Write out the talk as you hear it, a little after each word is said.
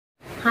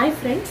Hi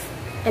friends,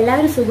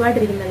 എല്ലാവരും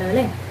സുഖമായിട്ടിരിക്കുന്നല്ലോ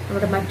അല്ലേ?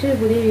 നമ്മുടെ മറ്റൊരു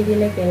പുതിയ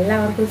വീഡിയോയിലേക്ക്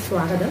എല്ലാവർക്കും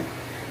സ്വാഗതം.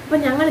 അപ്പോൾ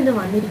ഞങ്ങൾ ഇന്ന്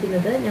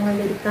വന്നിരിക്കുന്നത്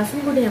ഞങ്ങളുടെ ഒരു കസിൻ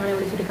കൂടി ഞങ്ങളെ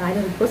വിളിച്ചൊരു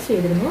കാര്യം റിക്വസ്റ്റ്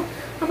ചെയ്തിരുന്നു.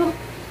 അപ്പം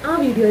ആ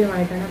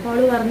വീഡിയോയുമായിട്ടാണ്. അപ്പോൾ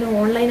അവൾ പറഞ്ഞു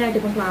ഓൺലൈനായിട്ട്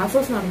ഇപ്പം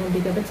ക്ലാസ്സസ്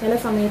നടന്നുകൊണ്ടിരിക്കും. അപ്പോൾ ചില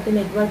സമയത്ത്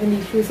നെറ്റ്വർക്കിൻ്റെ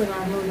ഇഷ്യൂസ്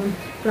കാരണമൊന്നും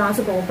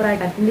ക്ലാസ്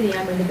പ്രോപ്പറായിട്ട് അറ്റൻഡ്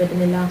ചെയ്യാൻ വേണ്ടി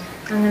പറ്റുന്നില്ല.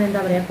 അങ്ങനെ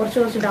എന്താ പറയുക,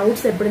 കുറച്ച്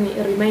ഡൗട്ട്സ് എപ്പോഴും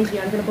റിമൈൻഡ്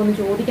ചെയ്യണം, ചിലപ്പോൾ ഒന്ന്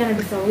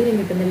ചോദിക്കാനായിട്ട് സൗകര്യം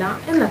കിട്ടുന്നില്ല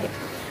എന്നൊക്കെ.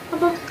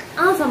 അപ്പം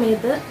ആ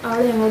സമയത്ത് അവൾ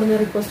ഞങ്ങളോടൊന്ന്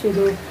റിക്വസ്റ്റ്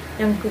ചെയ്തു,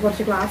 ഞങ്ങൾക്ക്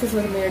കുറച്ച് ക്ലാസ്സസ്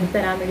ഒന്ന്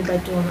എടുത്തരാൻ വേണ്ടി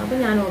പറ്റുമെന്ന്. അപ്പോൾ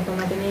ഞാൻ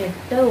ഓട്ടോമാറ്റിക്കിന്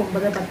 8,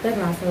 9, 10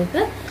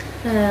 ക്ലാസ്സുകൾക്ക്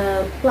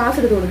ക്ലാസ്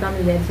എടുത്ത്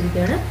കൊടുക്കാമെന്ന്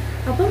വിചാരിച്ചിരിക്കുകയാണ്.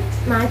 അപ്പം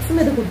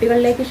മാക്സിമം ഇത്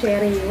കുട്ടികളിലേക്ക്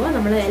ഷെയർ ചെയ്യുക.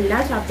 നമ്മൾ എല്ലാ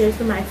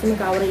ചാപ്റ്റേഴ്സും മാക്സിമം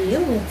കവർ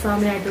ചെയ്യും.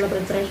 എക്സാമിനായിട്ടുള്ള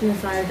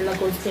പ്രിപ്പറേഷൻസ് ആയിട്ടുള്ള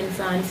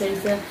ക്വസ്റ്റ്യൻസ്,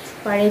 ആൻസേഴ്സ്,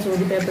 പഴയ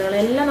ചോദ്യപേപ്പറുകൾ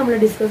എല്ലാം നമ്മൾ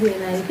ഡിസ്കസ്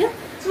ചെയ്യുന്നതായിരിക്കും.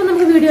 അപ്പോൾ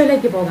നമുക്ക്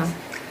വീഡിയോയിലേക്ക് പോകാം.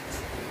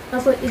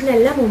 അപ്പോൾ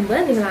ഇതിനെല്ലാം മുമ്പ്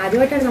നിങ്ങൾ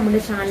ആദ്യമായിട്ടാണ് നമ്മുടെ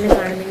ചാനൽ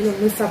കാണുന്നെങ്കിൽ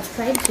ഒന്ന്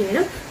സബ്സ്ക്രൈബ്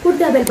ചെയ്യണം,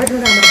 കൂടുതൽ ബെൽ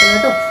ബട്ടൺ അമർത്തണം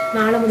കേട്ടോ.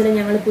 നാളെ മുതൽ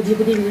ഞങ്ങൾ പുതിയ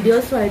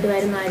വീഡിയോസുമായിട്ട്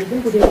വരുന്നതായിരിക്കും,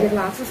 പുതിയ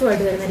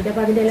ക്ലാസ്സസുമായിട്ട് വരുന്നതായിരിക്കും.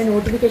 അപ്പോൾ അതിൻ്റെ എല്ലാം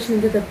നോട്ടിഫിക്കേഷൻ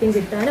നിങ്ങൾക്ക് കൃത്യം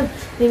കിട്ടാനും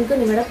നിങ്ങൾക്ക്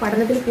നിങ്ങളുടെ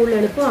പഠനത്തിൽ കൂടുതൽ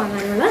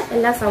എളുപ്പമാകാനുള്ള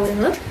എല്ലാ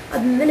സൗകര്യങ്ങളും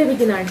അതിൽ നിന്ന്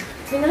ലഭിക്കുന്നതാണ്.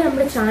 നിങ്ങൾ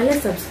നമ്മുടെ ചാനൽ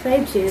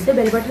സബ്സ്ക്രൈബ് ചെയ്തിട്ട്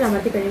ബെൽ ബട്ടൺ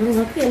അമർത്തി കഴിയുമ്പോൾ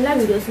നിങ്ങൾക്ക് എല്ലാ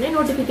വീഡിയോസിൻ്റെയും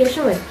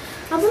നോട്ടിഫിക്കേഷൻ വരും.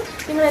 അപ്പം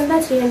നിങ്ങൾ എന്താ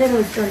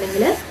ചെയ്യേണ്ടതെന്ന്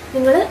വെച്ചിട്ടുണ്ടെങ്കിൽ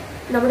നിങ്ങൾ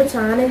നമ്മുടെ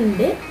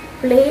ചാനലിൻ്റെ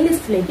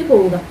പ്ലേലിസ്റ്റിലേക്ക്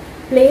പോവുക.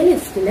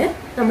 പ്ലേലിസ്റ്റിൽ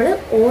നമ്മൾ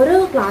ഓരോ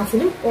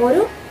ക്ലാസ്സിനും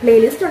ഓരോ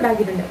പ്ലേലിസ്റ്റ്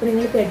ഉണ്ടാക്കിയിട്ടുണ്ട്. അപ്പോൾ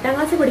നിങ്ങൾക്ക് 8ാം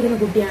ക്ലാസ്സിൽ പഠിക്കുന്ന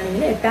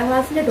കുട്ടിയാണെങ്കിൽ 8ാം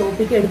ക്ലാസ്സിൻ്റെ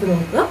ടോപ്പിക്ക് എടുത്ത്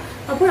നോക്കുക.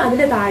 അപ്പോൾ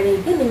അതിൻ്റെ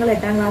താഴേക്ക് നിങ്ങൾ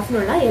 8ാം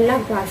ക്ലാസ്സിനുള്ള എല്ലാ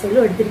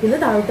ക്ലാസ്സുകളും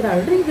എടുത്തിരിക്കുന്നത് താഴോട്ട്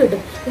നിങ്ങൾക്ക്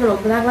കിട്ടും. നിങ്ങൾ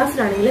 9ാം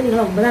ക്ലാസ്സിലാണെങ്കിൽ നിങ്ങൾ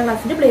 9ാം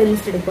ക്ലാസ്സിൻ്റെ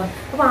പ്ലേലിസ്റ്റ് എടുക്കുക.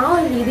 അപ്പോൾ ആ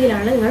ഒരു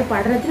രീതിയിലാണ് നിങ്ങൾ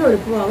പഠനത്തിന്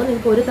എളുപ്പമാകും.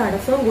 നിങ്ങൾക്ക് ഒരു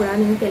തടസ്സവും കൂടാതെ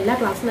നിങ്ങൾക്ക് എല്ലാ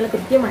ക്ലാസ്സും നല്ല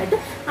കൃത്യമായിട്ട്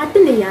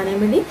അറ്റൻഡ്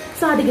ചെയ്യാനും വേണ്ടി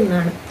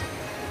സാധിക്കുന്നതാണ്.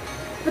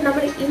 അപ്പോൾ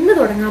നമ്മൾ ഇന്ന്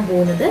തുടങ്ങാൻ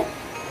പോകുന്നത്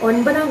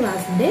 9ാം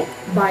ക്ലാസ്സിൻ്റെ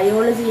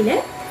ബയോളജിയിലെ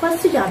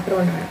ഫസ്റ്റ് ചാപ്റ്റർ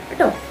കൊണ്ടാണ്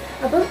കേട്ടോ.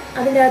 അപ്പം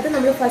അതിൻ്റെ അകത്ത്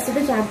നമ്മൾ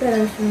ഫസ്റ്റത്തെ ചാപ്റ്റർ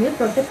ഏതാണെന്ന് വെച്ചിട്ടുണ്ടെങ്കിൽ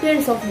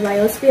പ്രൊട്ടക്ടേഴ്സ് ഓഫ്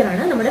ബയോസ്ഫിയർ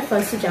ആണ് നമ്മുടെ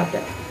ഫസ്റ്റ്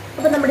ചാപ്റ്റർ.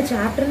 അപ്പം നമ്മുടെ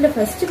ചാപ്റ്ററിന്റെ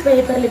ഫസ്റ്റ്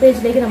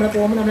പേജിലേക്ക് നമ്മൾ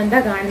പോകുമ്പോൾ നമ്മൾ എന്താ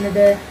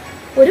കാണുന്നത്,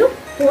 ഒരു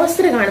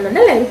പോസ്റ്റർ കാണുന്നുണ്ട്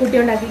അല്ലേ, ഒരു കുട്ടി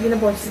ഉണ്ടാക്കിയിരിക്കുന്ന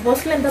പോസ്റ്റർ.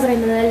 പോസ്റ്ററിൽ എന്താ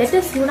പറയുന്നത്, let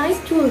us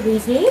unite to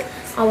regain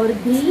our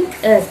green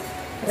earth,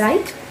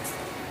 right?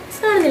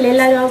 കാണുന്നില്ലേ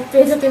എല്ലാവരും ആ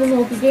പേജൊക്കെ ഒന്ന്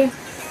നോക്കിക്കേ.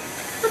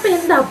 അപ്പം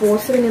എന്താ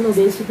പോസ്റ്ററിൽ നിന്ന്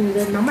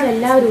ഉദ്ദേശിക്കുന്നത്,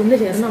 നമ്മളെല്ലാവരും ഒന്ന്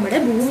ചേർന്ന്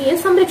നമ്മുടെ ഭൂമിയെ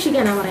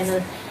സംരക്ഷിക്കാനാണ്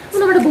പറയുന്നത്. അപ്പം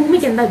നമ്മുടെ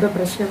ഭൂമിക്ക് എന്താ ഇപ്പം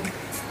പ്രശ്നം?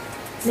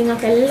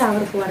 നിങ്ങൾക്ക്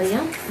എല്ലാവർക്കും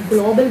അറിയാം,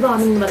 ഗ്ലോബൽ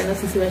വാർമിംഗ് എന്ന് പറയുന്ന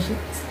സിറ്റുവേഷൻ.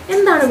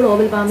 എന്താണ്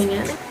global warming?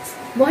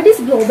 What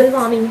is global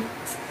warming?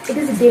 It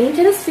is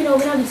dangerous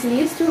phenomena which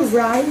leads to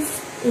rice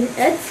in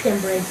earth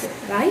temperature,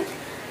 right?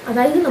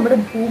 അതായത് നമ്മുടെ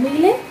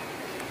ഭൂമിയിലെ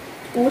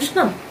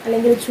ഉഷ്ണം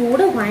അല്ലെങ്കിൽ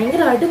ചൂട്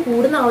ഭയങ്കരമായിട്ട്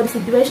കൂടുന്ന ആ ഒരു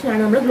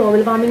സിറ്റുവേഷനാണ് നമ്മൾ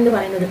ഗ്ലോബൽ വാർമിംഗ് എന്ന്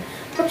പറയുന്നത്.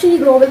 പക്ഷേ ഈ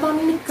ഗ്ലോബൽ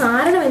വാർമിംഗിന്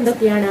കാരണം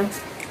എന്തൊക്കെയാണ്?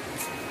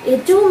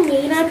 ഏറ്റവും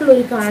മെയിനായിട്ടുള്ള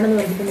ഒരു കാരണം എന്ന്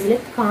പറഞ്ഞിട്ടുണ്ടെങ്കിൽ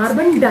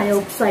കാർബൺ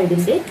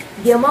ഡയോക്സൈഡിന്റെ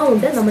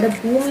എമൗണ്ട് നമ്മുടെ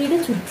ഭൂമിയുടെ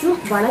ചുറ്റും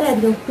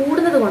വളരെയധികം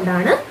കൂടുന്നത്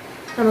കൊണ്ടാണ്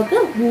നമുക്ക്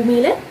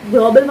ഭൂമിയിൽ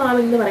ഗ്ലോബൽ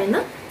വാർമിംഗ് എന്ന് പറയുന്ന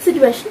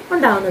സിറ്റുവേഷൻ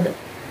ഉണ്ടാകുന്നത്.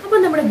 അപ്പോൾ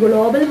നമ്മുടെ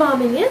ഗ്ലോബൽ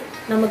വാർമിംഗ്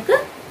നമുക്ക്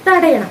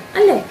തടയണം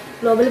അല്ലേ?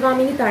 ഗ്ലോബൽ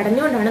വാർമിംഗ്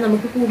തടഞ്ഞുകൊണ്ടാണ്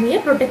നമുക്ക് ഭൂമിയെ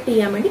പ്രൊട്ടക്ട്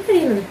ചെയ്യാൻ വേണ്ടി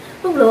കഴിയുന്നത്.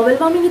 അപ്പം ഗ്ലോബൽ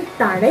വാർമിംഗ്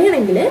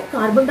തടയണമെങ്കിൽ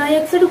കാർബൺ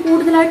ഡയോക്സൈഡ്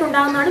കൂടുതലായിട്ട്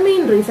ഉണ്ടാകുന്നതാണ്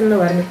മെയിൻ റീസൺ എന്ന്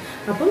പറഞ്ഞു.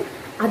 അപ്പം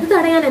അത്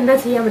തടയാൻ എന്താ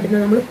ചെയ്യാൻ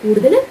പറ്റുന്നത്? നമ്മൾ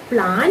കൂടുതൽ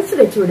പ്ലാന്റ്സ്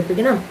വെച്ച്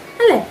പിടിപ്പിക്കണം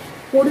അല്ലേ?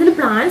 കൂടുതൽ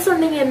പ്ലാന്റ്സ്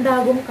ഉണ്ടെങ്കിൽ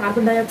എന്താകും?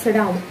 Carbon dioxide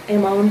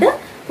amount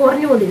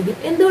കുറഞ്ഞുകൊണ്ടിരിക്കും.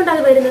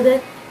 എന്തുകൊണ്ടാണ് വരുന്നത്?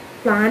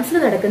 പ്ലാന്റ്സിൽ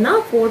നടക്കുന്ന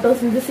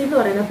ഫോട്ടോസിന്തസിസ് എന്ന്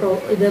പറയുന്ന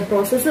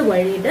പ്രോസസ്സ്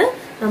വഴിയിട്ട്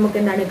നമുക്ക്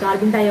എന്താണ്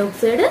കാർബൺ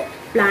ഡയോക്സൈഡ്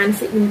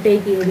പ്ലാന്റ്സ്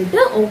ഇൻടേക്ക്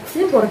ചെയ്തിട്ട്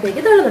ഓക്സിജൻ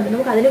പുറത്തേക്ക് തള്ളുന്നുണ്ട്.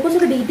 നമുക്ക്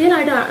അതിനെക്കുറിച്ചൊക്കെ ഡീറ്റെയിൽ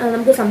ആയിട്ട്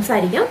നമുക്ക്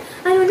സംസാരിക്കാം.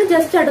 അതിനുവേണ്ടി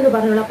ജസ്റ്റ് ആയിട്ടൊന്ന്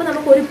പറഞ്ഞോളൂ. അപ്പൊ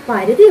നമുക്ക് ഒരു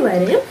പരിധി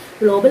വരെ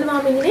ഗ്ലോബൽ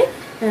വാർമിങ്ങിനെ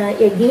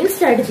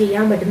എഗെയിൻസ്റ്റ് ആയിട്ട്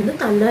ചെയ്യാൻ പറ്റുന്നത്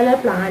നല്ല നല്ല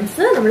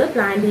പ്ലാന്റ്സ് നമ്മൾ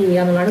പ്ലാന്റ്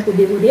ചെയ്യുക എന്നുള്ളതാണ്.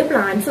 പുതിയ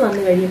പ്ലാന്റ്സ്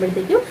വന്നു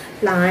കഴിയുമ്പോഴത്തേക്കും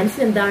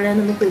പ്ലാന്റ്സിന് എന്താണ്,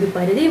 നമുക്ക് ഒരു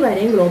പരിധി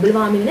വരെയും ഗ്ലോബൽ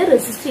വാർമിങ്ങിനെ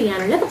റെസിസ്റ്റ്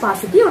ചെയ്യാനുള്ള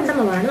കപ്പാസിറ്റി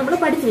ഉണ്ടെന്നുള്ളതാണ് നമ്മൾ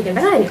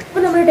പഠിച്ചിരിക്കേണ്ട കാര്യം.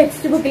 അപ്പൊ നമ്മുടെ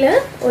ടെക്സ്റ്റ് ബുക്കിൽ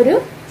ഒരു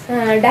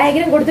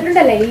ഡയഗ്രാം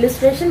കൊടുത്തിട്ടുണ്ടല്ലേ,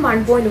 ഇല്ലുസ്ട്രേഷൻ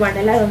 1.1,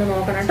 എല്ലാവരും ഒന്ന്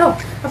നോക്കണം കേട്ടോ.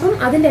 അപ്പം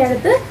അതിൻ്റെ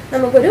അകത്ത്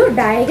നമുക്കൊരു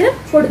ഡയഗ്രാം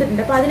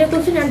കൊടുത്തിട്ടുണ്ട്. അപ്പൊ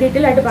അതിനെക്കുറിച്ച് ഞാൻ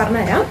ഡീറ്റെയിൽ ആയിട്ട്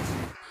പറഞ്ഞുതരാം.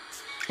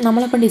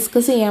 നമ്മളപ്പോൾ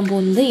ഡിസ്കസ് ചെയ്യാൻ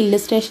പോകുന്നത്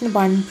ഇല്ലുസ്ട്രേഷൻ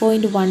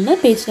 1.1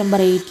 പേജ്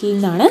നമ്പർ 8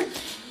 നിന്നാണ്.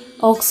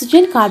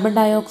 Oxygen carbon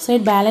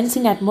dioxide balance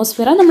in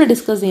അറ്റ്മോസ്ഫിയറാണ് നമ്മൾ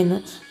ഡിസ്കസ് ചെയ്യുന്നത്.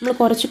 നമ്മൾ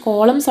കുറച്ച്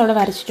കോളംസ് അവിടെ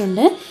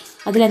വരച്ചിട്ടുണ്ട്.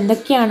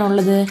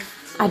 അതിലെന്തൊക്കെയാണുള്ളത്?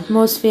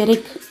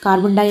 അറ്റ്മോസ്ഫിയറിക്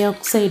കാർബൺ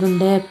ഡയോക്സൈഡ്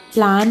ഉണ്ട്,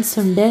 പ്ലാന്റ്സ്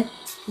ഉണ്ട്,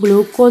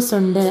 ഗ്ലൂക്കോസ്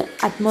ഉണ്ട്,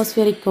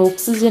 അറ്റ്മോസ്ഫിയറിക്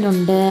ഓക്സിജൻ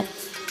ഉണ്ട്,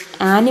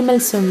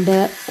 ആനിമൽസ് ഉണ്ട്,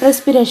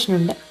 റെസ്പിറേഷൻ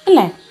ഉണ്ട്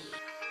അല്ലേ?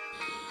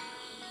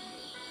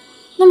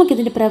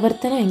 നമുക്കിതിൻ്റെ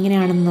പ്രവർത്തനം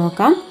എങ്ങനെയാണെന്ന്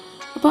നോക്കാം.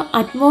 അപ്പോൾ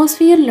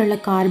അറ്റ്മോസ്ഫിയറിലുള്ള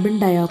കാർബൺ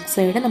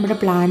ഡയോക്സൈഡ് നമ്മുടെ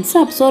പ്ലാന്റ്സ്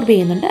അബ്സോർബ്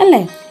ചെയ്യുന്നുണ്ട്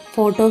അല്ലേ?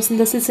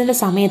 ഫോട്ടോസിന്തസിസിൻ്റെ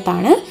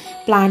സമയത്താണ്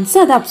പ്ലാന്റ്സ്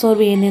അത്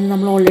അബ്സോർബ് ചെയ്യുന്നതെന്ന്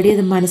നമ്മൾ ഓൾറെഡി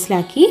ഇത്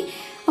മനസ്സിലാക്കി.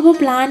 അപ്പോൾ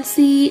പ്ലാന്റ്സ്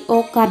ഈ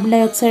കാർബൺ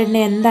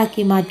ഡയോക്സൈഡിനെ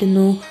എന്താക്കി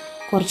മാറ്റുന്നു?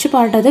 കുറച്ച്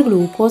പാർട്ട് അത്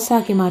ഗ്ലൂക്കോസ്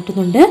ആക്കി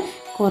മാറ്റുന്നുണ്ട്,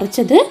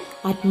 കുറച്ചത്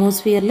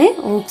അറ്റ്മോസ്ഫിയറിലെ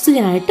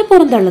ഓക്സിജനായിട്ട്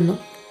പുറന്തള്ളുന്നു.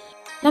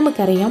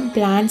 നമുക്കറിയാം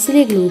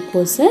പ്ലാന്റ്സിലെ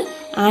ഗ്ലൂക്കോസ്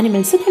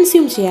ആനിമൽസ്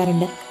കൺസ്യൂം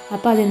ചെയ്യാറുണ്ട്.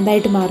 അപ്പോൾ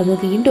അതെന്തായിട്ട് മാറുന്നു?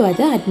 വീണ്ടും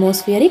അത്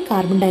അറ്റ്മോസ്ഫിയറിൽ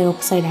കാർബൺ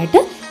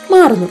ഡയോക്സൈഡായിട്ട്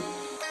മാറുന്നു.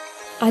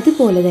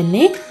 അതുപോലെ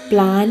തന്നെ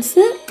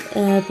പ്ലാന്റ്സ്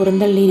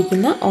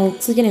പുറന്തള്ളിയിരിക്കുന്ന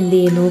ഓക്സിജൻ എന്ത്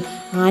ചെയ്യുന്നു,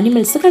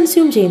 ആനിമൽസ്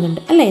കൺസ്യൂം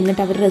ചെയ്യുന്നുണ്ട് അല്ലേ.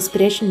 എന്നിട്ട് അവർ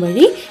റെസ്പിറേഷൻ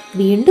വഴി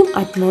വീണ്ടും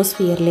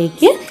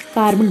അറ്റ്മോസ്ഫിയറിലേക്ക്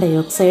കാർബൺ ഡൈ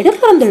ഓക്സൈഡ്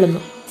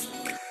പുറന്തള്ളുന്നു.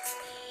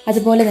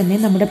 അതുപോലെ തന്നെ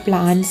നമ്മുടെ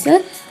പ്ലാന്റ്സ്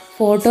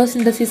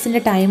ഫോട്ടോസിന്തസിസിൻ്റെ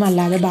ടൈം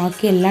അല്ലാതെ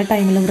ബാക്കി എല്ലാ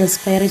ടൈമിലും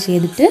റെസ്പയർ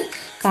ചെയ്തിട്ട്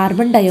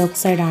കാർബൺ ഡൈ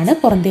ഓക്സൈഡാണ്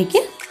പുറത്തേക്ക്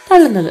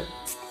തള്ളുന്നത്.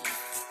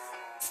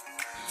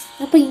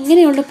 അപ്പോൾ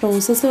ഇങ്ങനെയുള്ള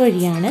പ്രോസസ്സ്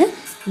വഴിയാണ്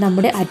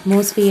നമ്മുടെ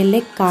അറ്റ്മോസ്ഫിയറിലെ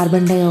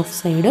കാർബൺ ഡൈ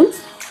ഓക്സൈഡും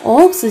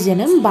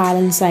ഓക്സിജനും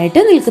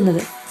ബാലൻസായിട്ട്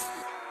നിൽക്കുന്നത്.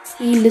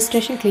 ഈ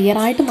ഇല്ലുസ്ട്രേഷൻ ക്ലിയർ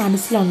ആയിട്ട്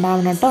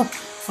മനസ്സിലുണ്ടാവണം കേട്ടോ.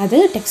 അത്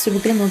ടെക്സ്റ്റ്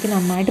ബുക്കിൽ നോക്കി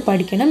നന്നായിട്ട്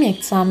പഠിക്കണം.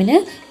 എക്സാമിന്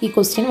ഈ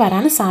ക്വസ്റ്റ്യൻ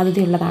വരാൻ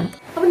സാധ്യതയുള്ളതാണ്.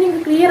 അപ്പോൾ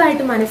നിങ്ങൾക്ക് ക്ലിയർ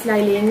ആയിട്ട്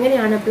മനസ്സിലായില്ലേ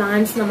എങ്ങനെയാണ്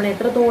പ്ലാന്റ്സ് നമ്മളെ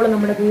എത്രത്തോളം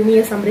നമ്മുടെ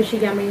ഭൂമിയെ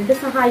സംരക്ഷിക്കാൻ വേണ്ടിയിട്ട്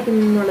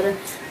സഹായിക്കുന്നു എന്നുള്ളത്.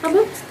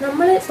 അപ്പം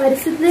നമ്മൾ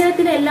പരിസ്ഥിതി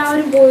ദിനത്തിന്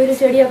എല്ലാവരും പോയൊരു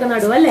ചെടിയൊക്കെ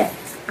നടും അല്ലേ.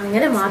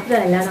 അങ്ങനെ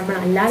മാത്രമല്ല, നമ്മൾ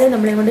അല്ലാതെ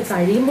നമ്മളെ കൊണ്ട്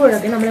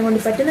കഴിയുമ്പോഴൊക്കെ നമ്മളെ കൊണ്ട്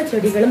പറ്റുന്ന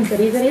ചെടികളും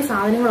ചെറിയ ചെറിയ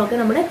സാധനങ്ങളൊക്കെ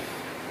നമ്മുടെ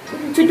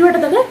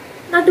ചുറ്റുവട്ടത്തൊക്കെ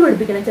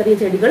നട്ടുപിടിപ്പിക്കണം. ചെറിയ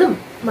ചെടികളും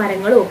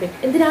മരങ്ങളും ഒക്കെ.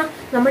 എന്തിനാ?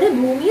 നമ്മുടെ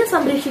ഭൂമിയെ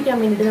സംരക്ഷിക്കാൻ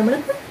വേണ്ടിയിട്ട്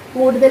നമ്മൾക്ക്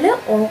കൂടുതൽ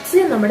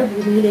ഓക്സിജൻ നമ്മുടെ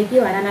ഭൂമിയിലേക്ക്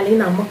വരാൻ,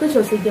 അല്ലെങ്കിൽ നമുക്ക്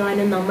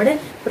ശ്വസിക്കുവാനും നമ്മുടെ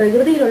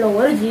പ്രകൃതിയിലുള്ള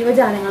ഓരോ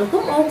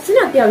ജീവജാലങ്ങൾക്കും ഓക്സിജൻ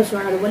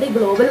അത്യാവശ്യമാണ്. അതുപോലെ ഈ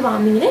ഗ്ലോബൽ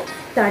വാർമിങ്ങിനെ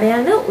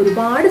തടയാൻ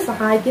ഒരുപാട്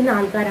സഹായിക്കുന്ന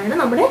ആൾക്കാരാണ്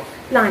നമ്മുടെ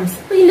പ്ലാന്റ്സ്.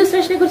 ഇപ്പൊ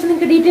ഇല്ലുസ്ട്രേഷനെ കുറിച്ച്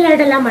നിങ്ങൾക്ക് ഡീറ്റെയിൽ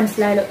ആയിട്ട് എല്ലാം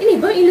മനസ്സിലായല്ലോ.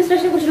 ഇനിയിപ്പോ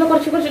ഇല്ലുസ്ട്രേഷനെ കുറിച്ചുള്ള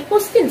കുറച്ച്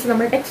ക്വസ്റ്റ്യൻസ്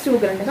നമ്മുടെ ടെക്സ്റ്റ്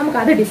ബുക്കിലുണ്ട്, നമുക്ക്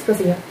അത് ഡിസ്കസ്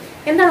ചെയ്യാം.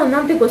 എന്താണ്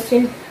ഒന്നാമത്തെ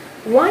question?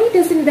 Y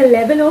doesn't the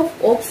level of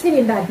oxygen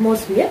in the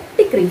atmosphere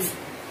decrease?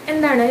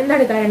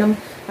 എന്താണ് കാരണം?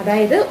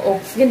 അതായത്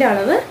ഓക്സിജന്റെ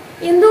അളവ്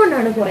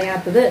എന്തുകൊണ്ടാണ്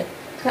കുറയാത്തത്?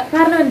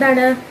 കാരണം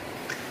എന്താണ്?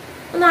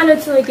 ഒന്ന്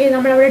ആലോചിച്ച് നോക്കിയേ.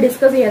 നമ്മളവിടെ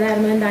ഡിസ്കസ്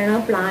ചെയ്തായിരുന്നു എന്താണ്,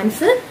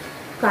 പ്ലാന്റ്സ്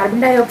കാർബൺ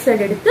ഡൈ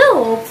ഓക്സൈഡ് എടുത്ത്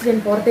ഓക്സിജൻ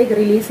പുറത്തേക്ക്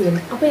റിലീസ്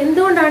ചെയ്യുന്നു. അപ്പൊ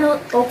എന്തുകൊണ്ടാണ്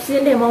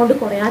ഓക്സിജന്റെ എമൗണ്ട്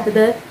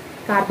കുറയാത്തത്?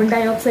 കാർബൺ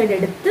ഡൈ ഓക്സൈഡ്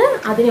എടുത്ത്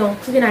അതിനെ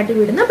ഓക്സിജൻ ആയിട്ട്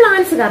വിടുന്ന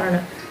പ്ലാന്റ്സ് കാരണമാണ്.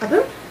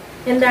 അപ്പം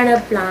എന്താണ്,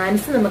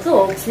 പ്ലാന്റ്സ് നമുക്ക്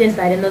ഓക്സിജൻ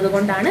തരുന്നത്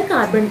കൊണ്ടാണ്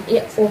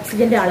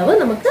ഓക്സിജന്റെ അളവ്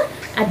നമുക്ക്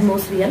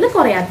അറ്റ്മോസ്ഫിയറിൽ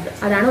കുറയാത്തത്.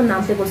 അതാണ്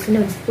ഒന്നാമത്തെ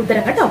ക്വസ്റ്റിന്റെ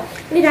ഉത്തരം കേട്ടോ.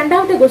 ഇനി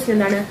രണ്ടാമത്തെ ക്വസ്റ്റ്യൻ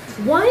എന്താണ്?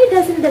 Y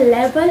doesn't the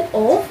level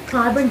of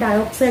carbon dye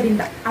oxide in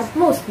the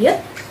atmosphere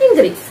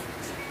increase?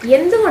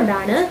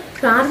 എന്തുകൊണ്ടാണ്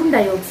carbon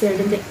dye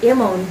ഓക്സൈഡിന്റെ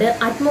amount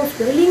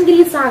അറ്റ്മോസ്ഫിയറിൽ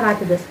increase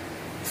ആകാത്തത്?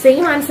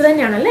 Same answer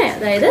തന്നെയാണല്ലേ.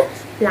 അതായത്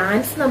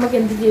പ്ലാന്റ്സ് നമുക്ക്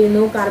എന്ത്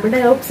ചെയ്യുന്നു, കാർബൺ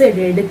ഡൈ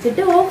ഓക്സൈഡ്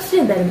എടുത്തിട്ട്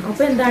ഓക്സിജൻ തരുന്നു.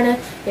 അപ്പൊ എന്താണ്,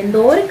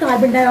 എന്തോരം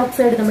കാർബൺ ഡൈ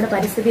ഓക്സൈഡ് നമ്മുടെ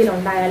പരിസ്ഥിതിയിൽ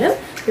ഉണ്ടായാലും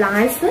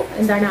പ്ലാന്റ്സ്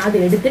എന്താണ്, അത്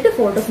എടുത്തിട്ട്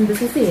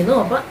ഫോട്ടോസിന്തസിസ് ചെയ്യുന്നു.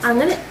 അപ്പൊ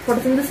അങ്ങനെ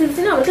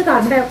ഫോട്ടോസിന്തസിസിന് അവർക്ക്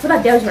കാർബൺ ഡൈ ഓക്സൈഡ്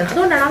അത്യാവശ്യമാണ്,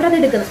 അതുകൊണ്ടാണ് അവരത്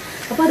എടുക്കുന്നത്.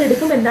 അപ്പൊ അത്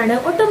എടുക്കുമ്പോൾ എന്താണ്,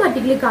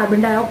 ഓട്ടോമാറ്റിക്കലി കാർബൺ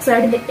ഡൈ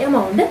ഓക്സൈഡിന്റെ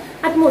എമൗണ്ട്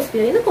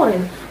അറ്റ്മോസ്ഫിയറിൽ നിന്ന്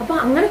കുറയുന്നു. അപ്പൊ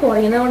അങ്ങനെ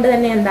കുറയുന്നത് കൊണ്ട്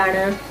തന്നെ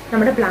എന്താണ്,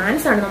 നമ്മുടെ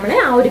പ്ലാന്റ്സ് ആണ് നമ്മളെ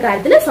ആ ഒരു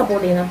കാര്യത്തിൽ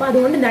സപ്പോർട്ട് ചെയ്യുന്നത്. അപ്പൊ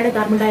അതുകൊണ്ട് എന്താണ്,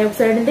 കാർബൺ ഡൈ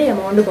ഓക്സൈഡിന്റെ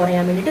എമൗണ്ട്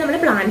കുറയാൻ വേണ്ടിയിട്ട്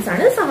നമ്മുടെ പ്ലാന്റ്സ്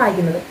ആണ്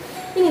സഹായിക്കുന്നത്.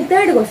 ഇനി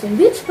third question,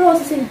 which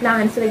process in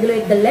plants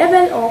regulate the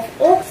level of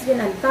oxygen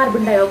and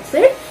carbon dye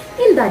oxide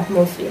in the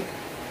atmosphere?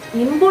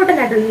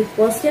 Important ആയിട്ടുള്ള ഈ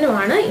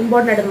ക്വസ്റ്റ്യനുമാണ്,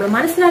 ഇമ്പോർട്ടന്റ് ആയിട്ട് നമ്മൾ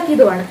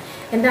മനസ്സിലാക്കിയതുമാണ്.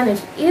 എന്താണെന്ന്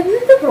വെച്ചാൽ,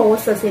 എന്ത്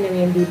പ്രോസസ്സിന്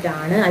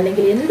വേണ്ടിയിട്ടാണ്,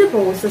 അല്ലെങ്കിൽ എന്ത്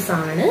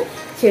പ്രോസസ്സാണ്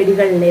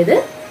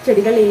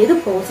ചെടികൾ ഏത്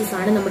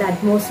പ്രോസസ്സാണ് നമ്മുടെ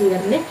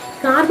അറ്റ്മോസ്ഫിയറിന്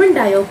കാർബൺ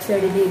ഡൈ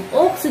ഓക്സൈഡിന്റെയും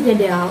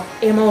ഓക്സിജന്റെ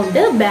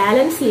എമൗണ്ട്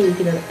ബാലൻസ്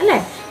ചെയ്യിക്കുന്നത് അല്ലെ?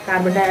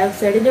 കാർബൺ ഡൈ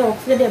ഓക്സൈഡിന്റെ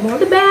ഓക്സിജന്റെ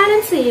എമൗണ്ട്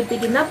ബാലൻസ്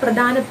ചെയ്യിപ്പിക്കുന്ന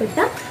പ്രധാനപ്പെട്ട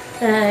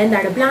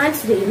എന്താണ്,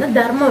 പ്ലാന്റ്സ് ചെയ്യുന്ന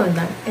ധർമ്മം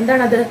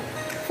എന്താണത്?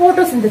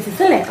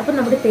 ഫോട്ടോസിന്തസിസ് അല്ലെ? അപ്പൊ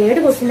നമ്മുടെ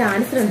തേർഡ് ക്വസ്റ്റിന്റെ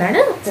ആൻസർ എന്താണ്?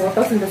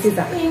 ഫോട്ടോസിന്തസിസ്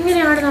ആണ്.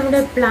 എങ്ങനെയാണ് നമ്മുടെ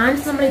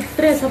പ്ലാന്റ്സ് നമ്മൾ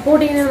ഇത്രയും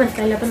സപ്പോർട്ട് ചെയ്യുന്നത്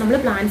മനസ്സിലായില്ല. അപ്പൊ നമ്മൾ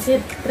പ്ലാന്റ്സിനെ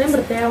ഇത്രയും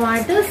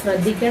പ്രത്യേകമായിട്ട്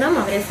ശ്രദ്ധിക്കണം,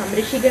 അവരെ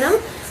സംരക്ഷിക്കണം.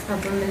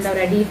 അപ്പം എന്താ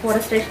പറയുക,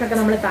 ഡീഫോറസ്ട്രേഷൻ ഒക്കെ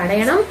നമ്മൾ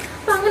തടയണം.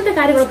 അപ്പൊ അങ്ങനത്തെ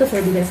കാര്യങ്ങളൊക്കെ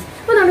ശ്രദ്ധിക്കണം.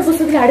 അപ്പൊ നമ്മുടെ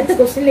പുസ്തകത്തിൽ അടുത്ത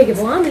ക്വസ്റ്റിനിലേക്ക്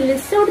പോകാം.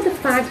 List out the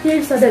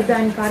factors other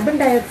than carbon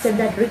dye oxide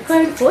that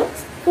required for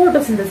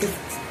photosynthesis.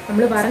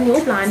 നമ്മൾ പറഞ്ഞു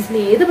പ്ലാന്റ്സിലെ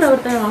ഏത്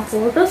പ്രവർത്തനം, ആ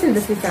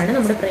ഫോട്ടോസിന്തസിസ് ആണ്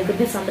നമ്മുടെ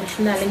പ്രകൃതി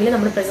സംരക്ഷണം, അല്ലെങ്കിൽ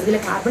നമ്മുടെ പ്രകൃതിയിലെ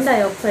കാർബൺ ഡൈ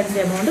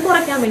ഓക്സൈഡിന്റെ എമൗണ്ട്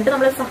കുറയ്ക്കാൻ വേണ്ടി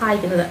നമ്മളെ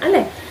സഹായിക്കുന്നത്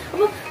അല്ലെ?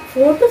 അപ്പൊ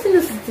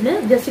ഫോട്ടോസിന്തസിസിന്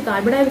ജസ്റ്റ്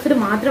കാർബൺ ഡൈ ഓക്സൈഡ്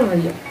മാത്രം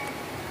മതിയോ?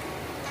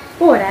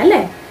 പോരാ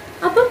അല്ലെ?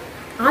 അപ്പം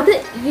അത്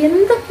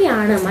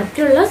എന്തൊക്കെയാണ്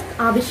മറ്റുള്ള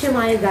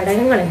ആവശ്യമായ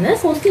ഘടകങ്ങൾ എന്ന്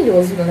ക്വസ്റ്റ്യൻ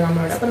ചോദിച്ചിട്ടുണ്ട്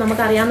നമ്മളോട്. അപ്പൊ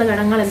നമുക്കറിയാവുന്ന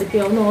ഘടകങ്ങൾ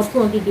എന്തൊക്കെയോ ഒന്ന് ഓർത്ത്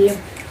നോക്കിക്കുകയും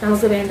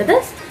നമുക്ക് വേണ്ടത്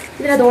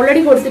ഇതിനകത്ത്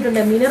ഓൾറെഡി കൊടുത്തിട്ടുണ്ട്,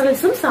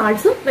 മിനറൽസും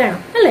സാൾട്ട്സും വേണം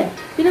അല്ലെ?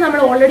 പിന്നെ നമ്മൾ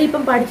ഓൾറെഡി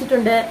ഇപ്പം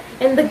പഠിച്ചിട്ടുണ്ട്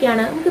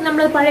എന്തൊക്കെയാണ്, നമുക്ക്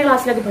നമ്മൾ പഴയ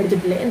ക്ലാസ്സിലൊക്കെ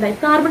പഠിച്ചിട്ടില്ലേ, എന്താ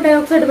കാർബൺ ഡൈ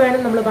ഓക്സൈഡ് വേണം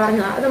നമ്മൾ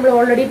പറഞ്ഞു. അത് നമ്മൾ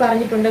ഓൾറെഡി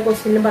പറഞ്ഞിട്ടുണ്ട്,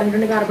 ക്വസ്റ്റ്യനിലും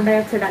പറഞ്ഞിട്ടുണ്ട്. കാർബൺ ഡൈ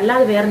ഓക്സൈഡ്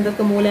അല്ലാതെ വേറെ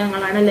എന്തൊക്കെ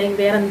മൂലകങ്ങളാണ്, അല്ലെങ്കിൽ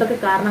വേറെ എന്തൊക്കെ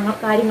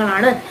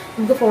കാര്യങ്ങളാണ്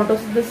നമുക്ക്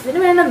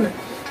ഫോട്ടോസിന്തസിസിന് വേണമെന്ന്.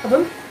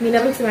 അപ്പം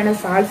മിനറൽസ് വേണം,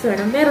 സാൾട്ട്സ്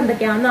വേണം, വേറെ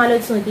എന്തൊക്കെയാണെന്ന്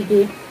ആലോചിച്ച്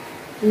നോക്കിക്കേ.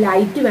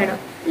 ലൈറ്റ് വേണം,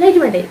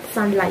 ലൈറ്റ് വേണ്ടേ?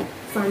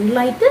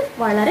 സൺലൈറ്റ്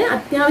വളരെ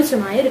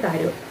അത്യാവശ്യമായ ഒരു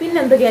കാര്യമാണ്. പിന്നെ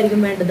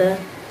എന്തൊക്കെയായിരിക്കും വേണ്ടത്?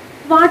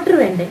 വാട്ടർ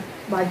വേണ്ടേ?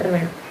 വാട്ടർ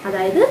വേണം.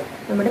 അതായത്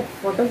നമ്മുടെ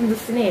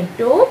ഫോട്ടോസിന്തസിസിന്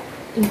ഏറ്റവും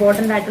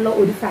ഇമ്പോർട്ടന്റ് ആയിട്ടുള്ള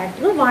ഒരു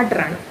ഫാക്ടർ വാട്ടർ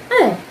ആണ്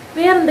അല്ലെ?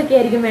 വേറെ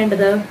എന്തൊക്കെയായിരിക്കും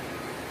വേണ്ടത്?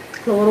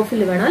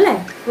 ക്ലോറോഫിൽ വേണം അല്ലെ?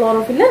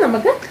 ക്ലോറോഫിൽ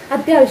നമുക്ക്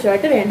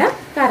അത്യാവശ്യമായിട്ട് വേണ്ട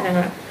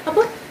കാരണങ്ങളാണ്.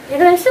 അപ്പൊ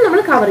ഏകദേശം നമ്മൾ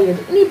കവർ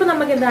ചെയ്തു. ഇനിയിപ്പോ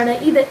നമുക്ക് എന്താണ്,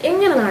 ഇത്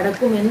എങ്ങനെ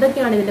നടക്കും,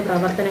 എന്തൊക്കെയാണ് ഇതിന്റെ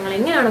പ്രവർത്തനങ്ങൾ,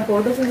 എങ്ങനെയാണ്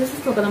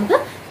ഫോട്ടോസിന്തസിസ് ഒക്കെ നമുക്ക്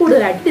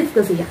കൂടുതലായിട്ട്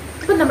ഡിസ്കസ് ചെയ്യാം.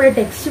 അപ്പൊ നമ്മുടെ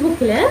ടെക്സ്റ്റ്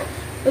ബുക്കില്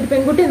ഒരു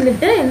പെൺകുട്ടി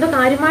നിന്നിട്ട് എന്തോ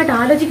കാര്യമായിട്ട്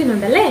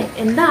ആലോചിക്കുന്നുണ്ടല്ലേ?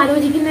 എന്താ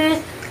ആലോചിക്കുന്നേ?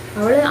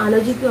 അവള്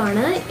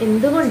ആലോചിക്കുവാണ്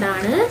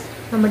എന്തുകൊണ്ടാണ്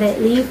നമ്മുടെ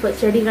ലീഫ്,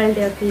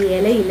 ചെടികളുടെ ഒക്കെ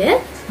ഇലയില്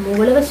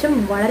മുകൾ വശം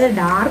വളരെ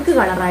ഡാർക്ക്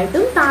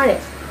കളറായിട്ടും താഴെ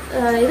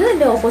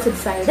ഇതിൻ്റെ ഓപ്പോസിറ്റ്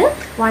സൈഡ്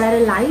വളരെ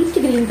ലൈറ്റ്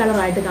ഗ്രീൻ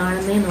കളറായിട്ട്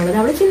കാണുന്നതെന്നുള്ളത്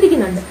അവൾ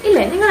ചിന്തിക്കുന്നുണ്ട്.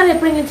 ഇല്ലേ? നിങ്ങളത്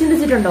എപ്പോഴെങ്കിലും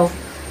ചിന്തിച്ചിട്ടുണ്ടോ?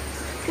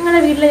 നിങ്ങളുടെ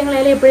വീട്ടിൽ നിങ്ങൾ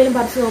ഇല എപ്പോഴെങ്കിലും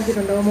പറിച്ച്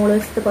നോക്കിയിട്ടുണ്ടോ? മുകളിൽ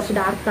കുറച്ച്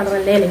ഡാർക്ക്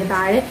കളറല്ലേ അല്ലെങ്കിൽ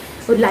താഴെ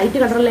ഒരു ലൈറ്റ്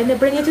കളറല്ലേ എന്ന്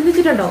എപ്പോഴെങ്കിലും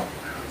ചിന്തിച്ചിട്ടുണ്ടോ?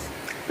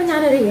 അപ്പം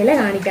ഞാനൊരു ഇല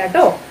കാണിക്കാം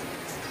കേട്ടോ.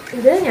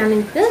 ഇത് ഞാൻ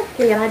നിങ്ങൾക്ക്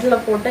ക്ലിയർ ആയിട്ടുള്ള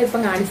ഫോട്ടോ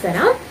ഇപ്പം കാണിച്ചു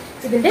തരാം.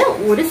 ഇതിൻ്റെ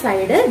ഒരു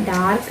സൈഡ്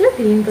ഡാർക്ക്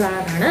ഗ്രീൻ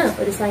കളറാണ്,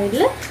 ഒരു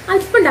സൈഡിൽ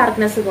അല്പം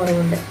ഡാർക്ക്നെസ്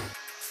കുറവുണ്ട്.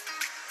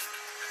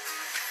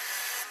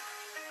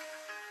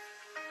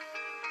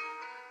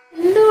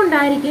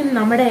 എന്തുകൊണ്ടായിരിക്കും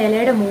നമ്മുടെ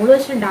ഇലയുടെ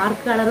മുകൾവശം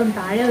ഡാർക്ക് കളറും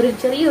താഴെ ഒരു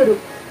ചെറിയൊരു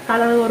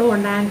കളർ കുറവും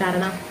ഉണ്ടാകാൻ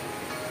കാരണം?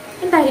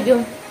 എന്തായിരിക്കും?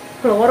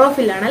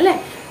 ക്ലോറോഫില്ലാണ് അല്ലേ?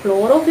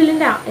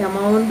 ക്ലോറോഫില്ലിന്റെ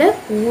എമൗണ്ട്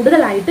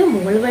കൂടുതലായിട്ട്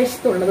മുകൾ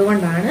വശത്തുള്ളത്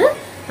കൊണ്ടാണ്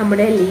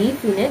നമ്മുടെ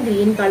ലീഫിന്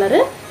ഗ്രീൻ കളർ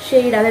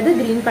ഷെയ്ഡ്, അതായത്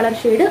ഗ്രീൻ കളർ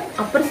ഷെയ്ഡ്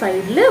അപ്പർ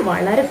സൈഡിൽ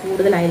വളരെ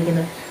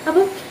കൂടുതലായിരിക്കുന്നത്.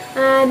 അപ്പം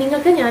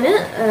നിങ്ങൾക്ക് ഞാൻ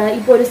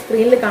ഇപ്പോൾ ഒരു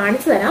സ്ക്രീനിൽ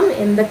കാണിച്ചു തരാം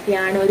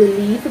എന്തൊക്കെയാണ് ഒരു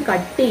ലീഫ്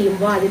കട്ട്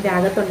ചെയ്യുമ്പോൾ അതിൻ്റെ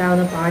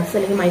അകത്തുണ്ടാകുന്ന പാർട്സ്,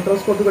 അല്ലെങ്കിൽ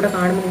മൈക്രോസ്കോപ്പിൽ കൂടെ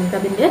കാണുമ്പോൾ നിങ്ങൾക്ക്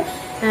അതിൻ്റെ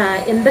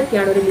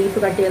എന്തൊക്കെയാണ് ഒരു ലീഫ്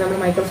കട്ട് ചെയ്യുന്നത്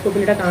നമ്മൾ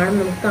മൈക്രോസ്കോപ്പിലൂടെ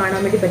കാണുമ്പോൾ നമുക്ക് കാണാൻ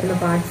വേണ്ടി പറ്റുന്ന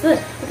പാർട്സ്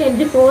ഒക്കെ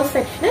എൻ്റെ ക്രോസ്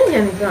സെക്ഷന്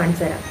ഞാൻ നിങ്ങൾക്ക്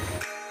കാണിച്ചു തരാം.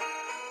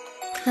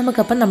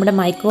 നമുക്കപ്പം നമ്മുടെ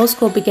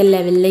മൈക്രോസ്കോപ്പിക്കൽ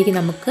ലെവലിലേക്ക്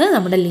നമുക്ക്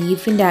നമ്മുടെ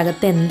ലീഫിൻ്റെ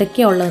അകത്ത്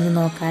എന്തൊക്കെയാണ് ഉള്ളതെന്ന്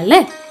നോക്കാം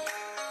അല്ലേ?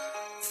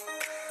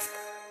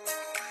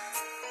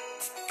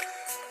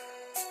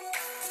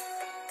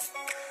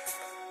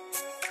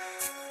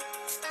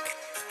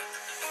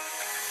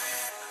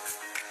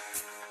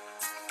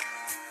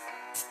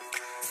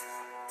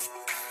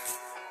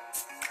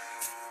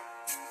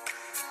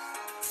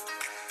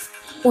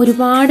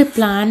 ഒരുപാട്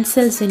പ്ലാന്റ്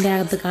സെൽസിൻ്റെ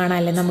അകത്ത്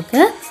കാണാമല്ലേ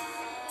നമുക്ക്.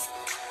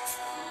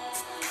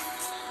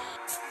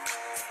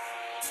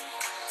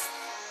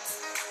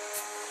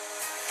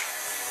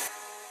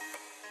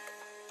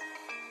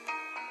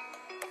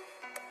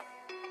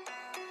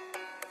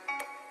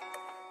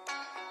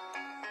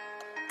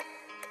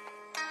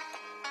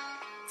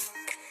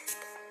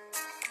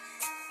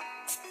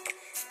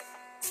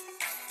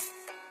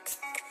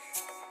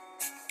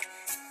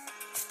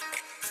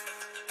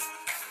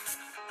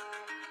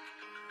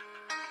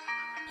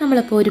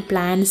 നമ്മളിപ്പോൾ ഒരു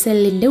പ്ലാന്റ്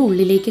സെല്ലിൻ്റെ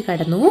ഉള്ളിലേക്ക്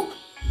കടന്നു.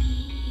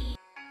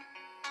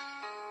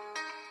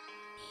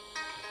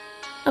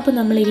 അപ്പോൾ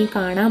നമ്മളിനി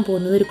കാണാൻ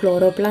പോകുന്നത് ഒരു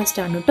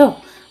ക്ലോറോപ്ലാസ്റ്റ് ആണ് കേട്ടോ.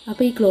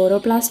 അപ്പോൾ ഈ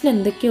ക്ലോറോപ്ലാസ്റ്റിന്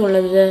എന്തൊക്കെയാണ്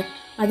ഉള്ളത്?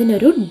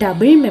 അതിനൊരു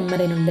ഡബിൾ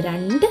മെമ്പറൈൻ ഉണ്ട്,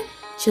 2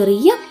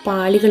 ചെറിയ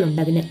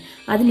പാളികളുണ്ട്.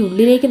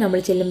 അതിനുള്ളിലേക്ക്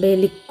നമ്മൾ ചെല്ലുമ്പോൾ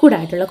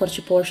ലിക്വിഡായിട്ടുള്ള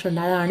കുറച്ച് പോർഷൻ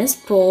ഉണ്ട്, അതാണ്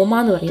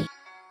സ്ട്രോമ എന്ന് പറയും.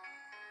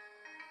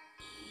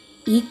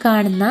 ഈ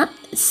കാണുന്ന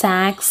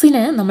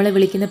സാക്സിന് നമ്മൾ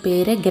വിളിക്കുന്ന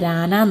പേര്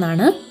ഗ്രാന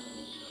എന്നാണ്.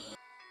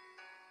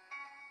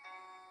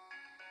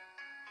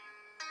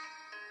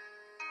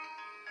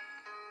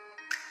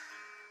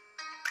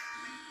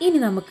 ഇനി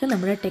നമുക്ക്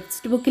നമ്മുടെ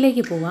ടെക്സ്റ്റ്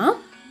ബുക്കിലേക്ക് പോവാം.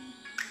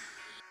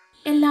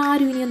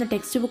 എല്ലാവരും ഇനി ഒന്ന്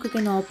ടെക്സ്റ്റ് ബുക്കൊക്കെ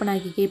ഒന്ന് ഓപ്പൺ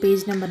ആക്കിക്കേ.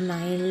 Page number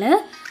 9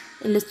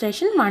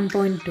 illustration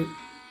 1.2.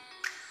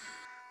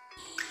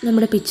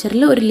 നമ്മുടെ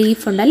പിക്ചറിൽ ഒരു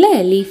ലീഫ് ഉണ്ടല്ലേ,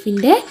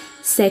 ലീഫിൻ്റെ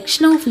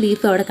സെക്ഷൻ ഓഫ്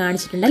ലീഫ് അവിടെ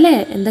കാണിച്ചിട്ടുണ്ടല്ലേ.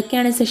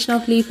 എന്തൊക്കെയാണ് സെക്ഷൻ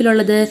ഓഫ്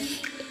ലീഫിലുള്ളത്?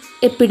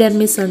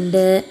 എപ്പിഡെർമിസ്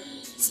ഉണ്ട്,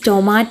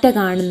 സ്റ്റൊമാറ്റ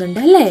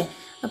കാണുന്നുണ്ട് അല്ലേ,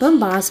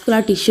 അപ്പം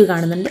വാസ്കുലർ ടിഷ്യൂ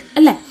കാണുന്നുണ്ട്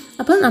അല്ലേ.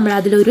 അപ്പം നമ്മൾ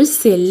അതിലൊരു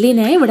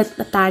സെല്ലിനെ ഇവിടെ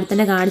താഴെ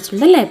തന്നെ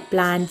കാണിച്ചിട്ടുണ്ട് അല്ലേ,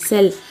 പ്ലാന്റ്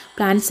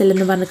സെൽ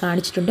എന്ന് പറഞ്ഞ്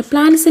കാണിച്ചിട്ടുണ്ട്.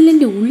 പ്ലാന്റ്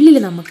സെല്ലിൻ്റെ ഉള്ളിൽ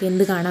നമുക്ക്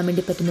എന്ത് കാണാൻ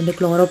വേണ്ടി പറ്റുന്നുണ്ട്?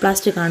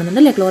 ക്ലോറോപ്ലാസ്റ്റ് കാണുന്നുണ്ട്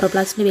അല്ലേ.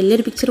 ക്ലോറോപ്ലാസ്റ്റിൻ്റെ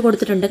വലിയൊരു പിക്ചർ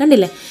കൊടുത്തിട്ടുണ്ട്,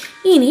 കണ്ടില്ലേ.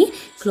 ഇനി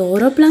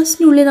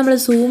ക്ലോറോപ്ലാസ്റ്റിൻ്റെ ഉള്ളിൽ നമ്മൾ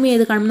സൂം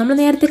ചെയ്ത് കാണുമ്പോൾ നമ്മൾ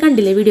നേരത്തെ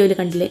കണ്ടില്ലേ, വീഡിയോയിൽ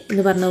കണ്ടില്ലേ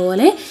എന്ന് പറഞ്ഞ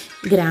പോലെ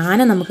ഗ്രാന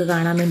നമുക്ക്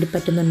കാണാൻ വേണ്ടി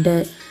പറ്റുന്നുണ്ട്,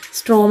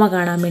 സ്ട്രോമ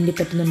കാണാൻ വേണ്ടി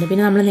പറ്റുന്നുണ്ട്.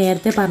 പിന്നെ നമ്മൾ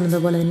നേരത്തെ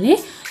പറഞ്ഞതുപോലെ തന്നെ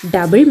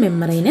ഡബിൾ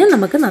മെമ്പറൈന്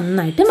നമുക്ക്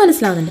നന്നായിട്ട്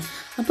മനസ്സിലാവുന്നുണ്ട്.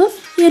 അപ്പം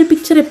ഈ ഒരു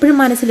പിക്ചർ എപ്പോഴും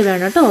മനസ്സിൽ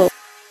വേണം കേട്ടോ.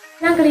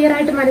 ഞാൻ ക്ലിയർ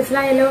ആയിട്ട്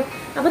മനസ്സിലായല്ലോ.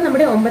 അപ്പം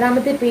നമ്മുടെ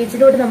 9ാമത്തെ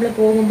പേജിലോട്ട് നമ്മൾ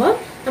പോകുമ്പോൾ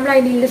നമ്മൾ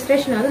അതിൻ്റെ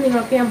ഇല്ലസ്ട്രേഷൻ അത്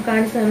നിങ്ങൾക്ക് ഞാൻ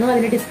കാണിച്ചു തന്നു,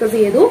 അതിനെ ഡിസ്കസ്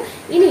ചെയ്തു.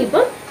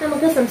 ഇനിയിപ്പം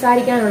നമുക്ക്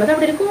സംസാരിക്കാനുള്ളത്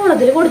അവിടെ ഒരു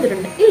കോളത്തിൽ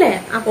കൊടുത്തിട്ടുണ്ട് ഇല്ലേ.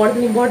 ആ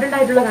കോളത്തിൽ ഇമ്പോർട്ടൻ്റ്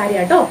ആയിട്ടുള്ള കാര്യം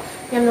കേട്ടോ,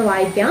 ഞാൻ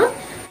വായിക്കാം.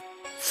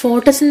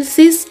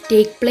 Photosynthesis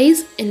take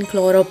place in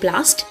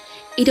chloroplast.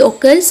 It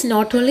occurs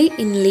not only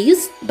in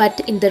leaves but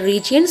in the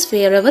regions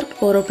wherever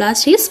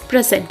chloroplast is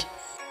present.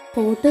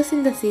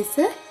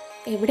 Photosynthesis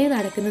എവിടെ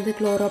നടക്കുന്നത്?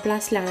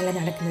 ക്ലോറോപ്ലാസ്റ്റിലാണല്ലോ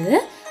നടക്കുന്നത്.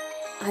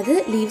 അത്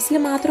ലീവ്സിൽ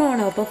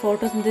മാത്രമാണോ അപ്പോൾ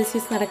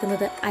ഫോട്ടോസിന്തസിസ്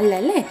നടക്കുന്നത്?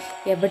 അല്ലല്ലേ.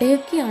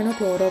 എവിടെയൊക്കെയാണോ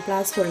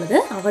ക്ലോറോപ്ലാസ്റ്റ് ഉള്ളത്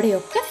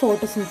അവിടെയൊക്കെ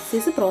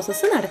ഫോട്ടോസിന്തസിസ്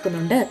പ്രോസസ്സ്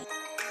നടക്കുന്നുണ്ട്.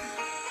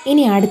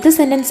 ഇനി അടുത്ത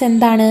സെൻറ്റൻസ്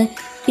എന്താണ്?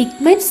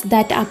 Pigments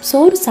that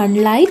absorb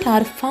sunlight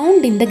are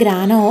found in the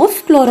grana of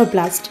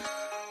chloroplast.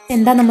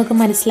 എന്താ നമുക്ക്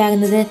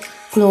മനസ്സിലാകുന്നത്?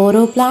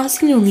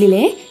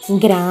 ക്ലോറോപ്ലാസ്റ്റിനുള്ളിലെ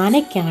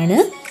ഗ്രാനയ്ക്കാണ്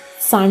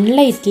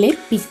സൺലൈറ്റിലെ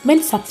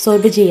പിഗ്മെന്റ്സ്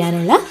അബ്സോർബ്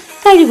ചെയ്യാനുള്ള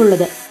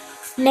കഴിവുള്ളത്.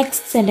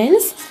 Next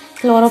sentence,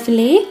 chlorophyll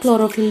A,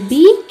 chlorophyll B,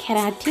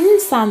 keratin,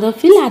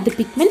 xanthophyll are the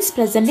pigments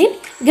present in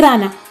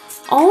grana.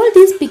 All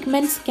these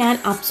pigments can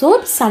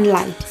absorb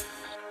sunlight.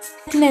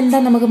 എന്താ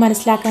നമുക്ക്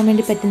മനസ്സിലാക്കാൻ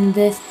വേണ്ടി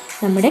പറ്റുന്നത്?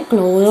 നമ്മുടെ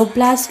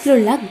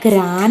ക്ലോറോപ്ലാസ്റ്റിലുള്ള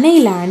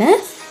ഗ്രാനയിലാണ്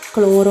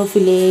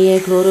chlorophyll A,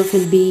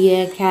 chlorophyll B,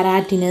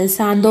 keratin,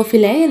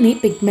 xanthophyll എന്നീ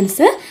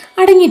pigments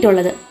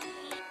അടങ്ങിയിട്ടുള്ളത്.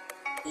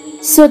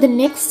 So the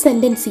next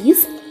sentence is,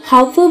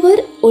 however,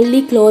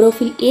 only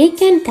chlorophyll A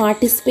can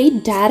participate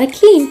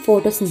directly in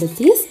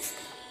photosynthesis.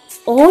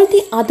 all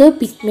the other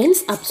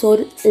pigments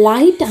absorb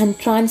light and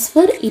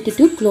transfer it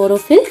to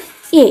chlorophyll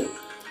A.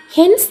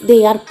 Hence,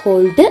 they are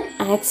called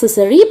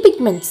accessory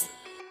pigments.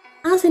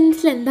 ആ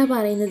സെൻറ്റൻസിൽ എന്താ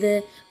പറയുന്നത്?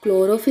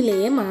 Chlorophyll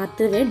A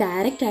മാത്രമേ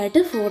direct ആയിട്ട്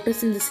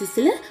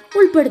ഫോട്ടോസിന്തസിസിൽ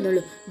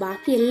ഉൾപ്പെടുന്നുള്ളൂ.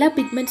 ബാക്കി എല്ലാ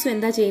പിഗ്മെൻറ്റ്സും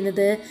എന്താ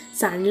ചെയ്യുന്നത്?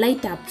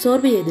 Sunlight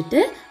absorb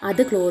ചെയ്തിട്ട്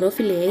അത്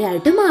ക്ലോറോഫിൽ എ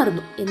ആയിട്ട്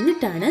മാറുന്നു.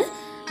 എന്നിട്ടാണ്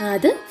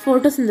അത്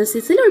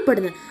ഫോട്ടോസിന്തസിസിൽ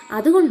ഉൾപ്പെടുന്നത്.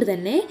 അതുകൊണ്ട്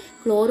തന്നെ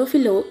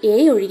ക്ലോറോഫിൽ എ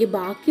ഒഴികെ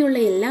ബാക്കിയുള്ള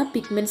എല്ലാ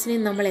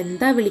പിഗ്മെൻറ്റ്സിനെയും നമ്മൾ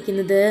എന്താ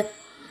വിളിക്കുന്നത്?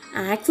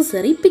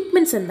 ആക്സസറി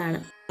പിഗ്മെൻറ്റ്സ് എന്താണ്?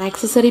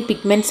 ആക്സസറി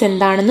പിഗ്മെൻറ്റ്സ്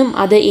എന്താണെന്നും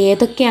അത്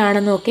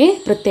ഏതൊക്കെയാണെന്നും ഒക്കെ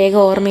പ്രത്യേക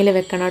ഓർമ്മയിൽ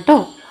വെക്കണം കേട്ടോ.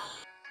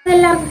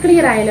 അതെല്ലാവർക്കും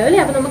ക്ലിയർ ആയല്ലോ അല്ലേ?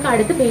 അപ്പൊ നമുക്ക്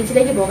അടുത്ത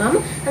പേജിലേക്ക് പോകാം.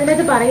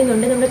 അതിനകത്ത്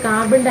പറയുന്നുണ്ട് നമ്മുടെ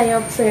carbon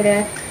dioxide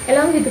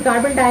along with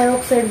carbon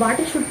dioxide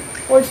water should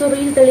also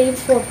reach the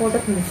leaves for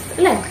photosynthesis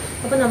അല്ലേ?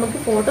 അപ്പൊ നമുക്ക്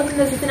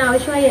ഫോട്ടോസിന്തസിസിന്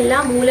ആവശ്യമായ എല്ലാ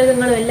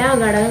മൂലകങ്ങളും എല്ലാ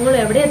ഘടകങ്ങളും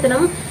എവിടെ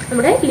എത്തണം?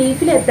 നമ്മുടെ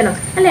ലീഫിൽ എത്തണം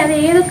അല്ലെ? അത്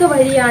ഏതൊക്കെ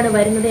വഴിയാണ്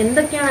വരുന്നത്,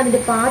 എന്തൊക്കെയാണ്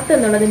അതിന്റെ പാത്ത്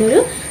എന്നുള്ളതിനൊരു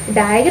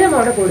ഡയഗ്രാം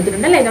അവിടെ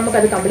കൊടുത്തിട്ടുണ്ട് അല്ലേ?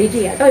 നമുക്കത് കംപ്ലീറ്റ്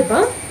ചെയ്യാം കേട്ടോ.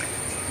 ഇപ്പം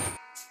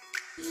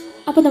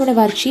അപ്പോൾ നമ്മുടെ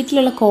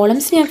വർക്ക്ഷീറ്റിലുള്ള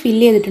കോളംസ് ഞാൻ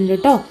ഫില്ല് ചെയ്തിട്ടുണ്ട്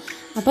കേട്ടോ.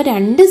 അപ്പോൾ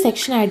 2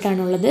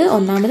 സെക്ഷനായിട്ടാണുള്ളത്.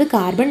 ഒന്നാമത്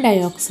കാർബൺ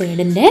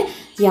ഡയോക്സൈഡിൻ്റെ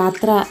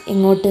യാത്ര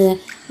എങ്ങോട്ട്?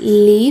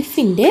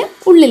 ലീഫിൻ്റെ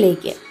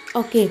ഉള്ളിലേക്ക്.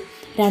 ഓക്കെ.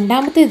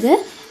 രണ്ടാമത്തേത്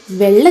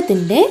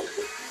വെള്ളത്തിൻ്റെ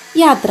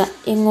യാത്ര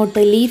എങ്ങോട്ട്?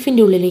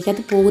 ലീഫിൻ്റെ ഉള്ളിലേക്ക്.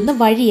 അത് പോകുന്ന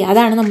വഴി,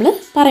 അതാണ് നമ്മൾ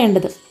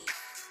പറയേണ്ടത്.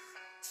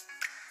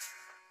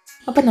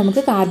 അപ്പം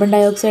നമുക്ക് കാർബൺ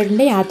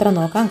ഡയോക്സൈഡിൻ്റെ യാത്ര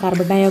നോക്കാം.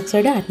 കാർബൺ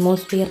ഡയോക്സൈഡ്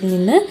അറ്റ്മോസ്ഫിയറിൽ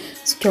നിന്ന്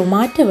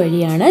സ്റ്റൊമാറ്റ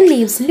വഴിയാണ്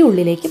ലീവ്സിൻ്റെ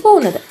ഉള്ളിലേക്ക്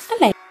പോകുന്നത്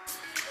അല്ലേ?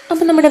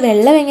 അപ്പം നമ്മുടെ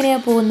വെള്ളം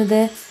എങ്ങനെയാണ്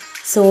പോകുന്നത്?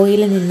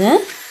 സോയിൽ നിന്ന്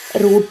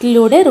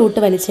റൂട്ട്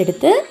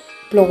വലിച്ചെടുത്ത്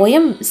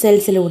പ്ലോയം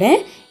സെൽസിലൂടെ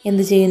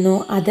എന്ത് ചെയ്യുന്നു?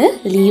 അത്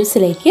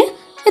ലീവ്സിലേക്ക്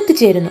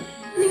എത്തിച്ചേരുന്നു.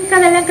 നിങ്ങൾക്ക്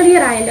അതെല്ലാം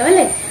ക്ലിയർ ആയല്ലോ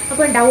അല്ലേ?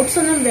 അപ്പോൾ ഡൗട്ട്സ്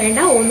ഒന്നും വേണ്ട,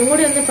 ഒന്നും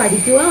കൂടി ഒന്ന്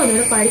പഠിക്കുക.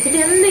 ഒന്നുകൂടി പഠിച്ചിട്ട്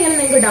എന്തെങ്കിലും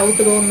നിങ്ങൾക്ക്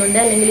ഡൗട്ട് തോന്നുന്നുണ്ട്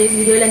അല്ലെങ്കിൽ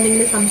വീഡിയോയിൽ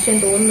എന്തെങ്കിലും സംശയം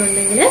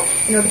തോന്നുന്നുണ്ടെങ്കിൽ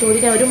എന്നോട്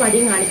ചോദിക്കാൻ ഒരു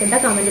മടിയും കാണിക്കേണ്ട.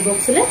 കമന്റ്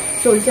ബോക്സിൽ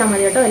ചോദിച്ചാൽ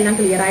മതി കേട്ടോ. എല്ലാം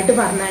ക്ലിയർ ആയിട്ട്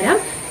പറഞ്ഞുതരാം.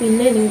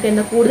 പിന്നെ നിങ്ങൾക്ക്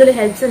എന്താ കൂടുതൽ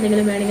ഹെൽപ്സ്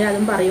എന്തെങ്കിലും വേണമെങ്കിൽ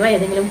അതും പറയുക.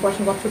 ഏതെങ്കിലും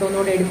കുറച്ചുകൂടെ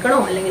ഒന്നുകൂടെ എടുക്കണോ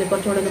അല്ലെങ്കിൽ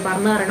കുറച്ചുകൂടെ ഒന്ന്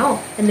പറഞ്ഞു തരണോ,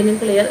 എന്തെങ്കിലും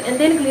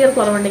ക്ലിയർ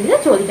കുറവുണ്ടെങ്കിൽ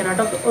ചോദിക്കണം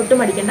കേട്ടോ. ഒട്ടും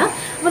പഠിക്കണ്ട.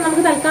 അപ്പോൾ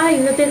നമുക്ക് തൽക്കാലം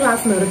ഇന്നത്തെ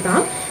ക്ലാസ്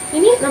നിർത്താം.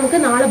 ഇനി നമുക്ക്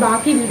നാളെ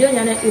ബാക്കി വീഡിയോ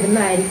ഞാൻ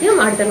ഇടുന്നതായിരിക്കും,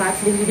 അടുത്ത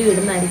ക്ലാസ്സിൽ വീഡിയോ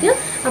ഇടുന്നതായിരിക്കും.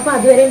 അപ്പോൾ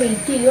അതുവരെ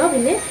വെയിറ്റ് ചെയ്യുക.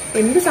 പിന്നെ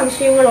എന്ത്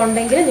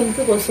സംശയങ്ങളുണ്ടെങ്കിൽ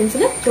നിങ്ങൾക്ക്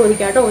ക്വസ്റ്റ്യൻസിൽ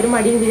ചോദിക്കാം കേട്ടോ. ഒരു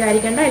മടിയും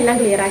വിചാരിക്കേണ്ട, എല്ലാം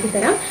ക്ലിയർ ആക്കി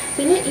തരാം.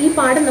 പിന്നെ ഈ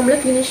പാഠം നമ്മൾ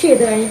ഫിനിഷ്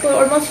ചെയ്ത് കഴിഞ്ഞ് ഇപ്പോൾ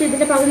ഓൾമോസ്റ്റ്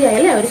ഇതിന്റെ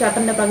പകുതിയായല്ലേ, ഒരു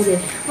ചാപ്റ്ററിന്റെ പകുതി.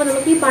 അപ്പോൾ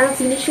നമുക്ക് ഈ പാഠം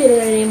ഫിനിഷ് ചെയ്ത്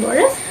കഴിയുമ്പോൾ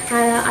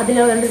അതിൽ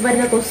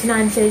വരുന്ന ക്വസ്റ്റ്യൻ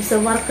ആൻസേഴ്സ്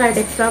വർക്കായിട്ട്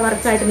എക്സ്ട്രാ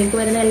വർക്കായിട്ട് നിങ്ങൾക്ക്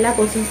വരുന്ന എല്ലാ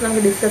ക്വസ്റ്റ്യൻസും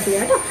നമുക്ക് ഡിസ്കസ്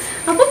ചെയ്യാം കേട്ടോ.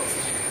 അപ്പം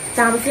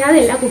താമസിയാതെ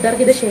എല്ലാ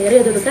കൂട്ടുകാർക്കും ഇത് ഷെയർ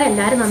ചെയ്ത് കൊടുക്കുക.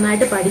 എല്ലാവരും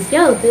നന്നായിട്ട് പഠിക്കുക.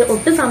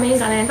 ഒട്ടും സമയം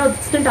കളയേണ്ട,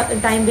 ഒട്ടും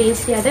ടൈം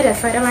വേസ്റ്റ് ചെയ്യാതെ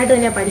രസകരമായിട്ട്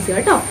തന്നെ പഠിക്കുക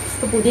കേട്ടോ.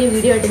 അപ്പോൾ പുതിയ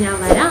വീഡിയോ ആയിട്ട് ഞാൻ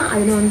വരാം.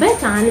 അതിനു മുമ്പ്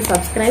ചാനൽ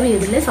സബ്സ്ക്രൈബ്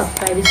ചെയ്തില്ലേ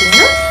സബ്സ്ക്രൈബ്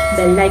ചെയ്യണം,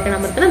 ബെല്ലൈക്കൺ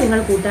അമർത്തണം,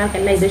 നിങ്ങൾ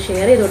കൂട്ടുകാർക്കെല്ലാം ഇത്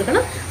ഷെയർ ചെയ്ത്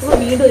കൊടുക്കണം. അപ്പോൾ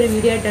വീണ്ടും ഒരു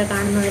വീഡിയോ ആയിട്ട്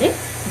കാണുന്നവരെ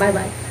ബൈ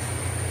ബൈ.